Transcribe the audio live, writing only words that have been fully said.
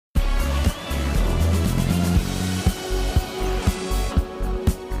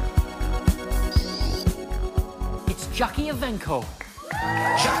Jackie Evancho.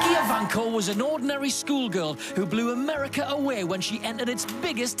 Jackie Evancho was an ordinary schoolgirl who blew America away when she entered its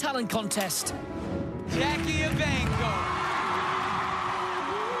biggest talent contest. Jackie Evancho.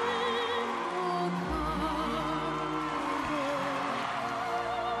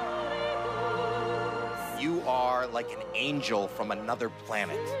 You are like an angel from another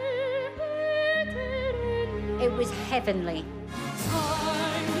planet. It was heavenly.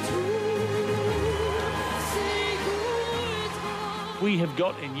 We have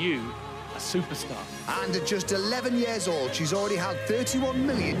got in you a superstar. And at just 11 years old, she's already had 31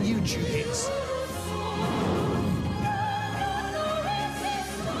 million YouTube hits.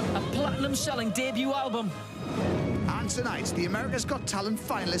 A platinum-selling debut album. And tonight, the America's Got Talent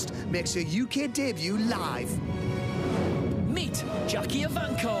finalist makes her UK debut live. Meet Jackie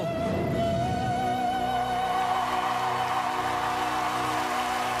Evancho.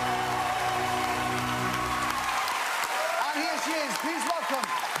 And here she is. Please welcome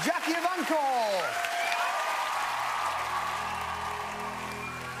Jackie Evancho.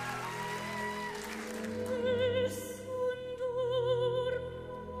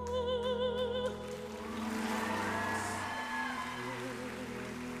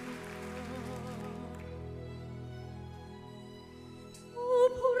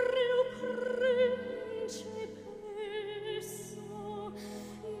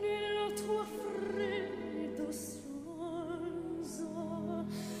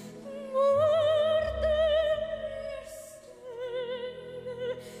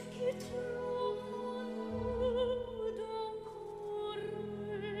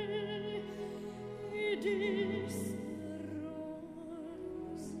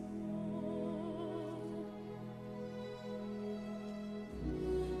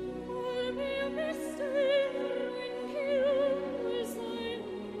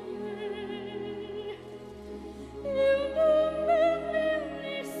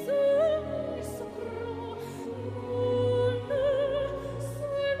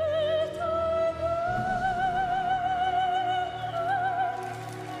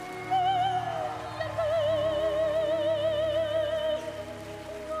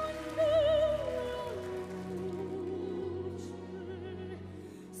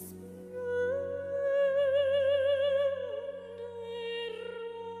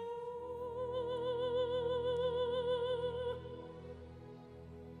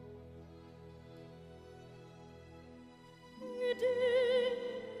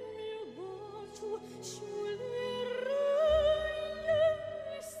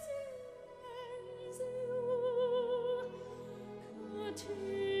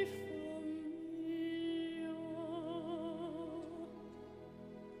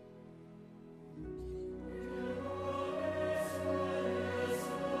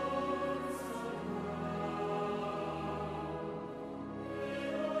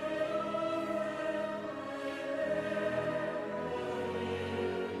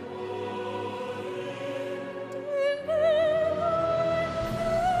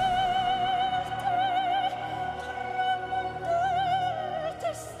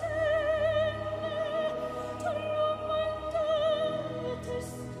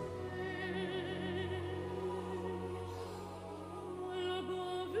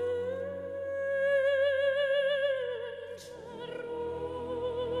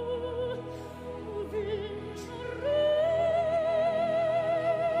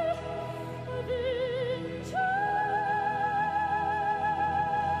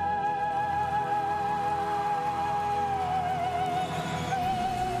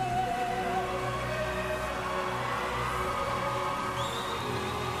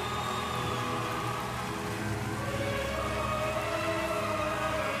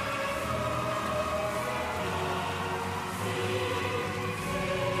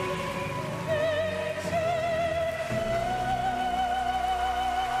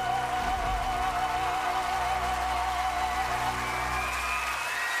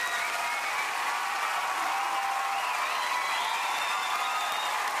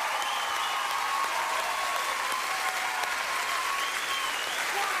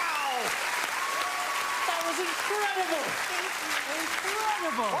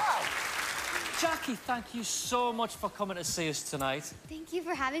 Incredible! Wow! Jackie, thank you so much for coming to see us tonight. Thank you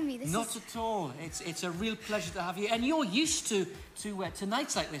for having me. Not at all. It's a real pleasure to have you. And you're used to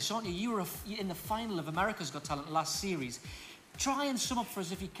nights like this, aren't you? You were in the final of America's Got Talent last series. Try and sum up for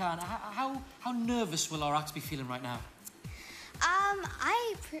us if you can. How nervous will our acts be feeling right now?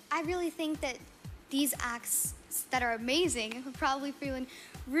 I really think that these acts that are amazing are probably feeling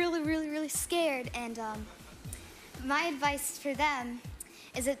really, really, really scared. And my advice for them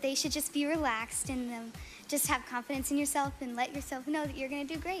is that they should just be relaxed and just have confidence in yourself and let yourself know that you're going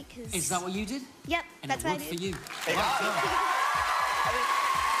to do great. Cause Is that what you did? Yep, And that's it what I worked did. for you. I mean,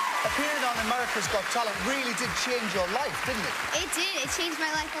 appearing on America's Got Talent really did change your life, didn't it? It did. It changed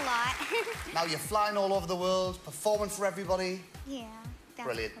my life a lot. Now you're flying all over the world, performing for everybody. Yeah. That's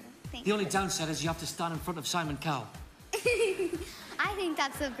Brilliant. cool. Thank The you. only downside is you have to stand in front of Simon Cowell. I think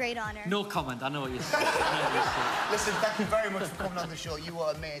that's a great honor. No comment, I know what you're saying. I know what you're saying. Listen, thank you very much for coming on the show. You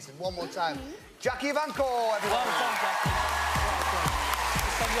were amazing. One more time. Jackie Evancho, everyone. Well done, Jackie. Well done.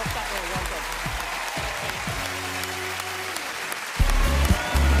 It's on your back, well done.